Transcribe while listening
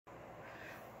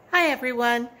Hi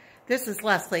everyone, this is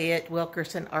Leslie at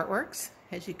Wilkerson Artworks,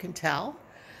 as you can tell.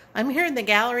 I'm here in the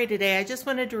gallery today. I just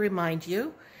wanted to remind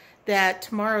you that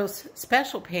tomorrow's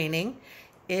special painting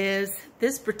is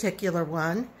this particular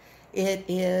one. It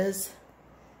is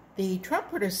the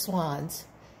Trumpeter Swans.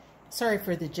 Sorry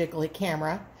for the jiggly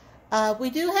camera.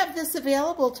 We do have this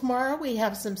available tomorrow. We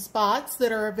have some spots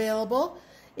that are available.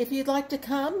 If you'd like to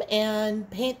come and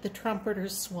paint the Trumpeter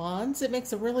Swans, it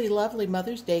makes a really lovely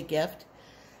Mother's Day gift.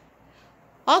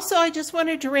 Also, I just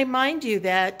wanted to remind you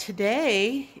that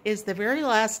today is the very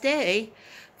last day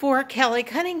for Kelly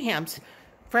Cunningham's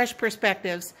Fresh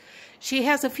Perspectives. She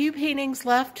has a few paintings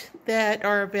left that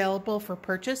are available for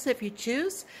purchase if you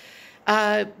choose,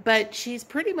 but she's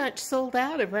pretty much sold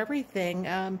out of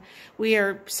everything. We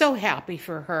are so happy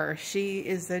for her. She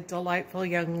is a delightful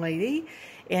young lady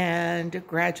and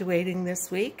graduating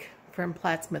this week from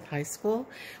Plattsmouth High School.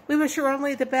 We wish her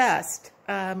only the best.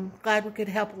 Glad we could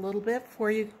help a little bit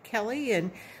for you, Kelly,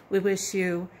 and we wish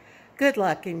you good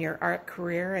luck in your art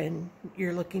career, and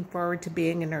you're looking forward to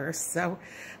being a nurse. So,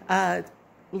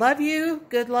 love you,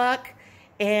 good luck,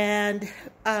 and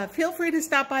feel free to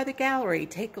stop by the gallery.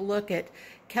 Take a look at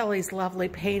Kelly's lovely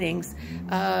paintings.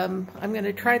 I'm going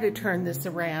to try to turn this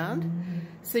around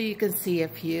so you can see a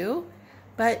few,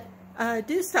 but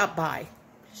do stop by.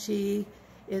 She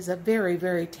is a very,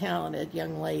 very talented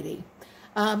young lady.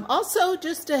 Also,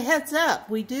 just a heads up,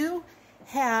 we do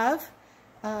have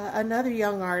another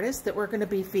young artist that we're going to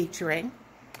be featuring.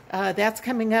 That's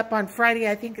coming up on Friday.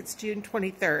 I think it's June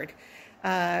 23rd.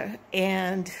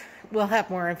 And we'll have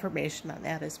more information on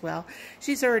that as well.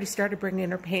 She's already started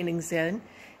bringing her paintings in,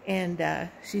 and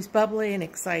she's bubbly and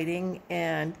exciting,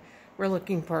 and we're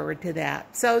looking forward to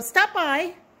that. So stop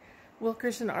by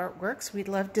Wilkerson Artworks. We'd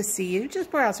love to see you.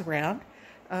 Just browse around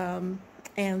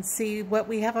and see what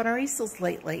we have on our easels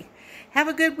lately. Have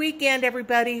a good weekend,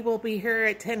 everybody. We'll be here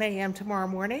at 10 a.m. tomorrow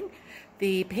morning.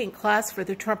 The paint class for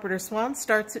the Trumpeter Swan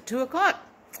starts at 2 o'clock.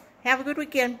 Have a good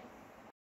weekend.